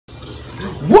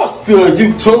What's good,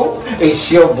 YouTube?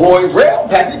 It's your boy RELL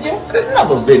back again with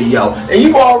another video. And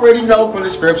you already know from the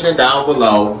description down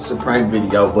below, it's a prank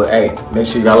video. But hey, make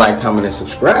sure y'all like, comment, and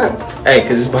subscribe. Hey,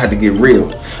 cause it's about to get real.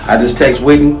 I just text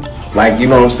Whitney, like, you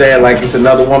know what I'm saying, like it's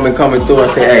another woman coming through. I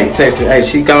say, hey, text her, hey,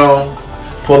 she gone,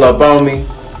 pull up on me,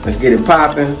 let's get it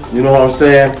popping. You know what I'm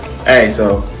saying? Hey,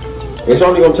 so it's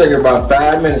only gonna take her about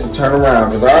 5 minutes to turn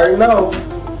around, cause I already know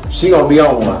she gonna be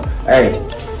on one. Hey,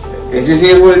 it just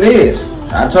is what it is.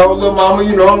 I told little mama,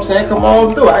 you know what I'm saying, come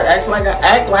on through. I act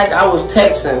like I was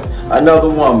texting another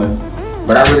woman,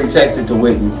 but I really texted to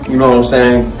Whitney. You know what I'm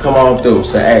saying? Come on through.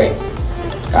 Say, hey,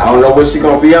 I don't know what she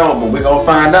gonna be on, but we gonna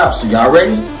find out. So y'all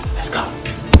ready? Let's go.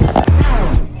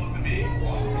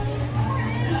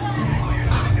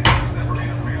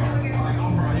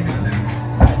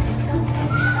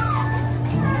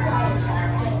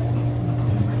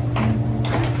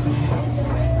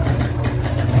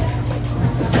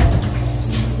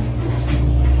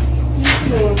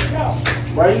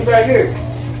 Why you back here?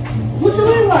 What you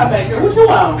mean why back here? What you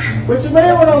want? What you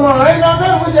mean what I'm on? Ain't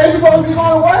nothing. What you ain't supposed to be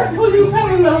going to work? Who you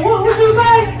telling them? What you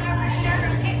say?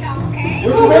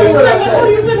 What you mean what I said? Who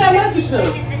you send that message to?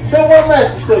 Send what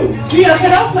message to? Yeah,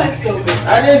 okay, don't play stupid.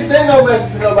 I didn't send no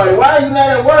message to nobody. Why are you not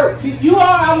at work?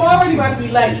 I'm already about to be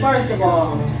late, first of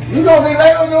all. You gonna be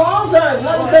late on your own terms.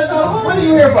 Not because what are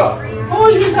you here for? Who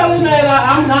are you telling that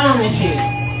I'm gone and shit?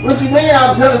 What you mean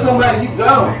I'm telling somebody you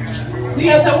gone?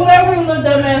 Yeah, so whatever the little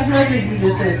dumbass message you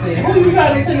just said. Who you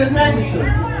trying to send this message to?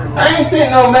 I ain't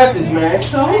sent no message, man.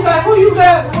 So who you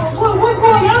got? What's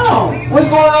going on? What's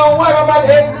going on? What? I'm about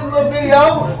to edit this little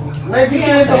video. Maybe you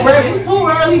get some breakfast. It's too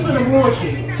early for the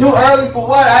bullshit. Too early for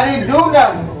what? I didn't do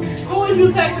nothing. Who is you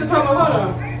texting from? Hold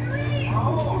on.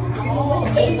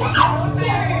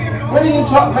 What are you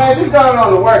talking, man? This going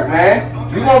on to work, man.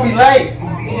 You gonna be late.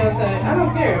 I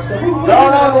don't care. So who going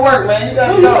on to work, man. You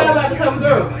gotta who go. Who you got about to come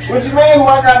through? What you mean who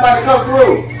I got about to come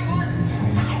through?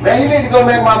 Man, you need to go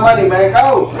make my money, man.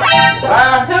 Go.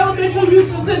 Bye. Tell the bitch who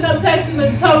used to sitting up texting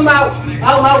and talking about,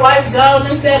 oh, my wife's gone,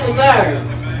 this, that, and the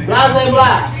third. Blah, blah,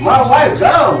 blah. My wife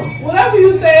gone. Whatever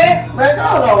you said. Man, go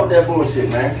on with that bullshit,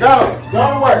 man. Go. Go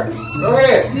to work. Go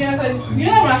ahead. Get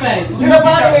out my face. Get up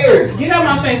out of here. Get out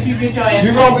my face, you get your ass.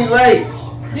 You gonna be late.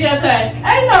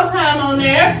 Ain't no time on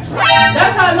there.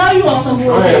 That's how I know you on some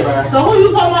bullshit. Ahead, so who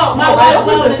you talking about? My wife gone.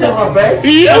 Who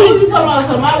you talking about?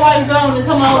 So my wife gone and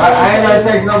come on. I ain't gonna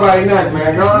text nobody nothing,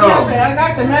 man. Go on. I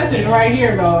got the message right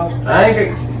here, dog. I ain't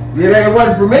get. It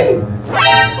wasn't for me.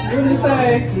 Really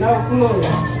say no clue.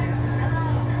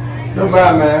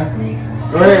 Goodbye, man.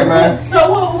 Go ahead, man. So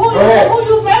who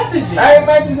you messaging? I ain't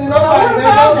messaging nobody,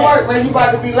 man. Don't work, man. You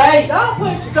about to be late. Don't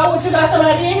put. So what, you got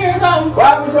somebody in here or something?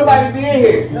 Why would somebody be in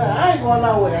here? I ain't going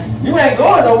nowhere. You ain't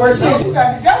going nowhere, shit. You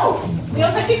got to go.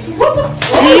 What the?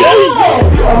 Oh,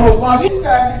 you almost lost. You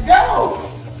got to go.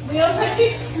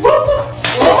 What the?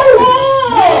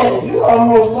 Oh, you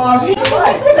almost lost your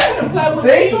life.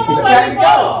 See? You got to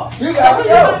go. You got to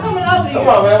go. Come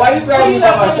on, man. Why you grabbing me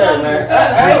by my shirt, man?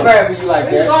 I ain't grabbing you like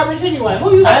that. Garbage anyway. Who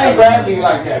you? I ain't grabbing you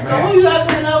like that, man. Who you got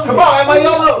coming over? Come on, am I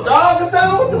your little dog or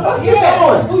something? What the fuck you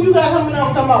doing? Who you got coming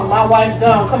over? Come on, my wife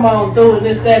gone. Come on, doing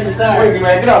this, that, and the third. Wait,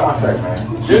 man, get off my shirt, man.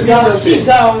 She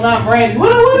gone, not Brandy.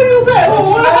 What did you say? I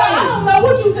don't know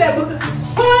what you said, but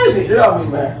who is it? Get off me,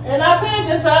 man. And I said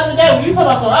this the other day when you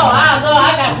talking about, I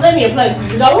got plenty of places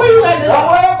to go. Where you at? Don't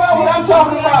worry about what I'm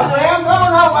talking about, man. I'm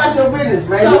going on about your business,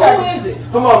 man. So who is it?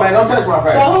 Come on, man. Don't touch my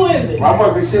face. So who is it? My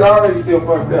fucking shit already still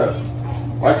fucked up.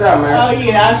 Watch out, man. Oh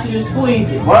yeah, I should just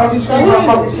squeeze it. Why don't you squeeze my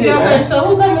fucking shit, man? So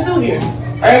who coming through here?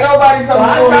 Ain't nobody coming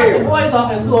I through dropped here. the boys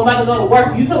off in school. I'm about to go to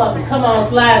work. You tell us to come on,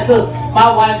 slide through.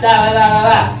 My wife, da da da da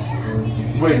da.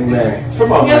 Wait, man.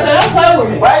 Come on, Yeah, man. don't play with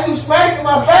me. Why you smacking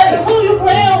my face? Who you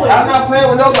playing with? I'm not playing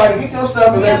with nobody. Get your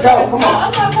stuff and let's go. Come on. I'm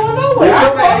not going nowhere. Get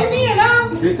your I'm bag. going in now.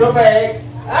 Get your bag.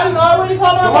 I done already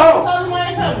called my Come wife. on. Told him I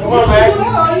ain't coming. Come on, man. You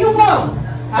all you want.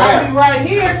 I'll be right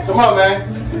here. Come on, man.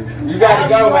 You got to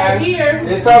go, right man. here.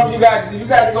 It's something you got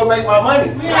to go make my money.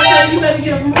 You know what I'm saying? You better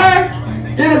get it from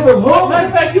her. Get it from who? Matter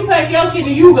of fact, you pack your shit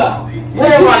and you go.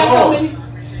 Where am I going?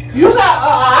 You got,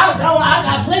 I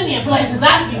got plenty of places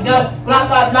I can go, blah,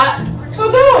 blah, blah. So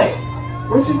do it.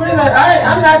 What you mean?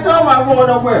 I'm not talking about going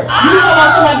nowhere. You talking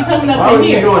about somebody coming up Why in are you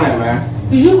here. doing that, man?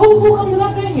 Who coming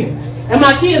up in here? And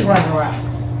my kids running around.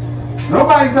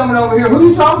 Nobody coming over here. Who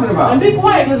you talking about? And be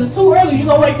quiet, because it's too early. You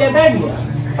gonna wake that baby up.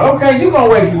 Okay, you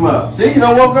gonna wake him up. See, you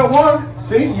don't woke up one.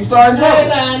 See, you starting trouble.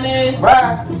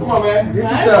 Bye. Come on, man. Get your I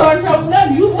ain't stuff. starting trouble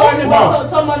nothing. You starting talking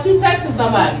about you texting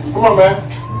somebody. Come on, man.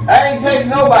 I ain't texting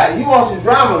nobody. You want some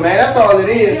drama, man. That's all it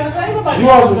is. Yeah, You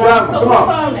want some drama. Come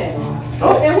on.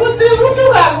 Oh, and what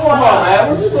you got going Come on, man.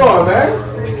 What you doing,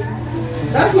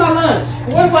 man? That's my lunch.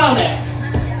 What about that?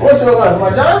 What's your lunch? My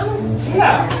Johnson?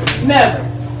 No, never.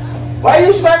 Why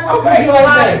you smack my face like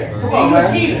that? Come on, You a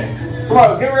man. cheater. Come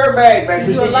on, give her a bag, man.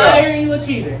 You a liar and you a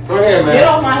cheater. Go ahead, man. Get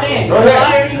off my hand. Go You a ahead.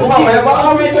 liar and you a Come on, cheater. man. You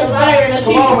already a liar and a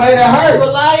cheater. Come on, man. That You a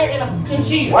hurt. liar and a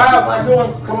cheater. Why am I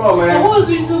doing? Come on, man. So who is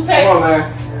these two texting? Come on,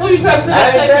 man. Who you trying to I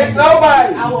ain't text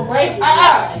nobody. I will break you.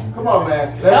 Come on, man.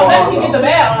 Don't make me get the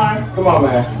bad arm. Come on,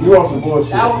 man. You want some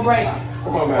bullshit? I will break you.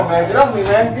 Come on, man. Get off me,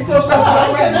 man. Get your stuff I'm out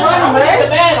of gonna my get the man.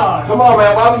 bad arm. Come on,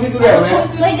 man. Why would you do that, man?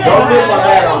 Don't twist my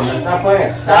bad on, man. Stop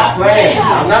playing. Stop playing.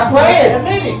 I'm not playing.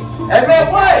 Admit it. Hey,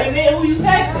 man, what? Admit who you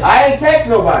texting. I ain't text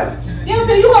nobody. Yeah,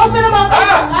 so you gonna sit in my face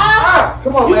and lie?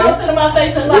 Come on, You man. gonna sit in my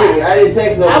face and lie? Yeah, I didn't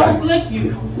text I will nobody. flip you.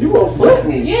 You gonna flip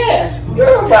me? Yes.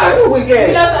 Girl, bye. It's weekend.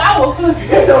 Because I will flip you.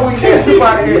 It's a weekend.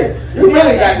 Somebody here. You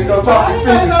really got to go talk I to ain't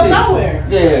gotta stupid go shit. nowhere.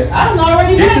 Yeah. I'm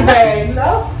already Get back. your bag. You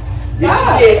know? Get your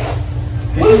Bye. shit.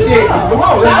 Get your shit. Stop. Come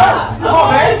on, let's go. Come on,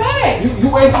 already man. back. You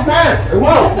wasting time. Come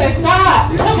I on. say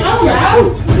stop. Come on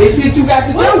now. This shit you got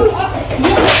to What do.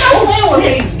 you stop playing with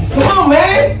me. Come on,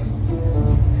 man.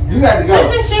 You got to Pick go.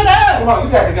 this shit up. Come on,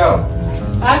 you got to go.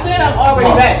 I said I'm already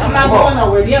Come on. back. I'm not Come on. going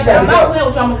nowhere. Yes, You I'm gotta not go. playing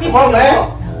with you. I'm gonna keep Come on, you.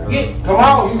 man. Get. Come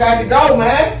on, you got to go,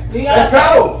 man. Deontay. Let's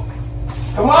go.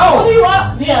 Come What on. do you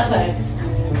want, Deontay?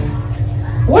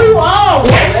 What do you want?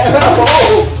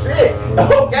 Oh, shit.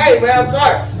 Okay, man, I'm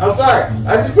sorry. I'm sorry.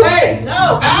 I'm just playing.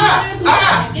 No.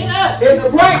 Get up. It's a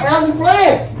prank, man. I'm just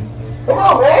playing. Come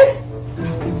on,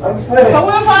 man. I'm just playing. So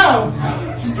where the phone?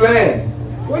 Just playing.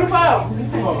 Where the phone?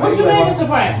 Come on, man. What you mean it's a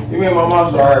prank? You mean my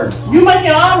mom's hurt? You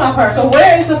making all my purse. So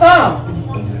where is the phone?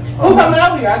 Who coming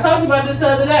over here? I told you about this the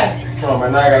other day. Come on,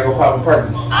 man. Now I gotta go pop a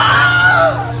perky.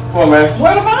 Ah! Come on, man.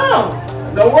 Where the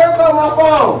phone? Don't worry about my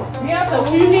phone. Yeah, so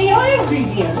where you getting your ass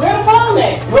beat in? Where the phone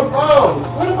at? What phone?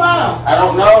 Where the phone? I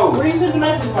don't know. Where you sent the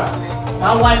message from?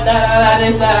 My wife,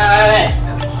 this, that.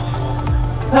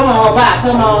 Come on, bye.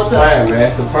 Come on, It's a prank, man.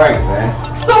 It's a prank, man.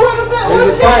 So where the phone? Where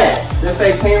It's the a phone? prank. Just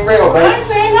say Team Real, I baby. ain't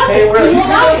saying nothing. Team Real. You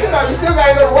lying. You still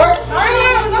gotta go to work. I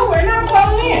ain't going nowhere. Now I'm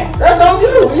calling in. That's on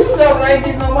you. You know I ain't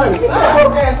getting no money. Get that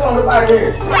broke ass on about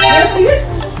here.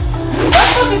 What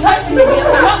fucking touching me?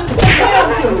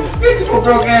 Get your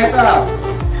broke ass out.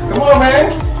 Come on,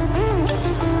 man.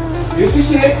 Get your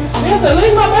shit. You have to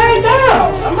leave my bag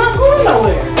down. I'm not going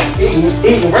nowhere.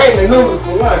 Eating ramen noodles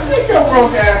for lunch. Get your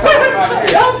broke ass out about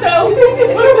here. Don't tell me.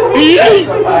 Get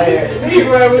somebody here. Eat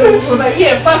ramen noodles for like,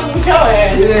 yeah, fuck with your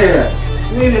ass. Yeah.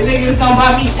 Niggas gonna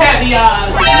buy me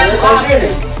caviar. Let's get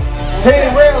it.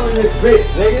 Team Real in this bitch,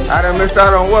 nigga. I done missed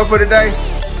out on what for today?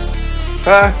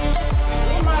 Huh?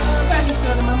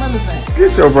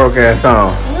 Get your broke ass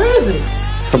on. Where is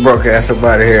it? Your broke ass up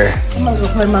out of here. I'm gonna go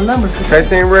play my number. Say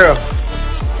Team Real.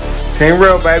 Team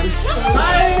Real, baby.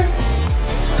 Liar.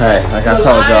 Hey, like I You a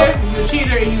told liar, y'all. you a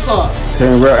cheater, and you caught.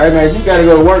 Team Real. Hey, man, you gotta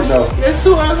go to work, though. It's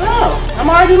too early. No, I'm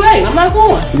already late. I'm not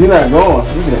going. You're not going.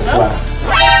 You just No. fly.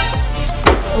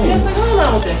 Yes, like, hold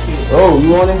on with that shit. Oh, you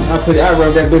want it? I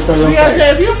rub that bitch on your Yeah, face.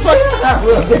 if you fucking I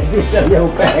rub that bitch on your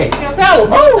face.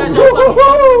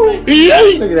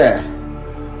 Look at that.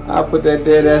 I'll put that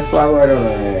dead ass fly right on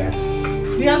her ass.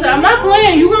 Beyonce, I'm not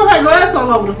playing. You gonna have glass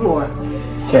all over the floor.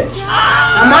 Okay.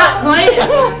 I'm not playing.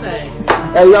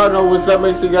 Beyonce. Hey, y'all know what's up.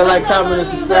 Make sure y'all like, comment, and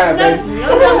subscribe, baby.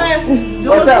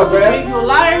 What's up, man? You a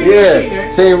liar and a Yeah.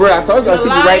 cheater. Team Real. I told y'all she'll be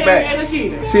right back. And a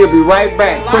cheater. She'll be right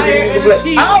back. Liar Quicker than and the a black.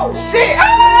 cheater. Oh, shit.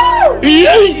 Oh!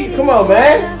 Come on,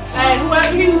 man. Hey,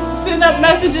 whoever you send up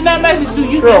messaging that message to,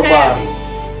 you Girl, can have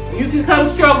it. You can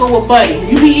come struggle with Buddy.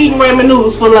 You be eating ramen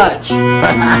noodles for lunch.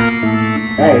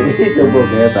 Hey, get your broke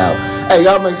ass out. Hey,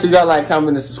 y'all make sure y'all like,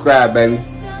 comment, and subscribe, baby.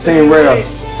 Team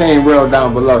Real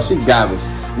down below. She garbage.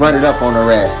 Run it up on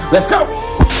her ass. Let's go.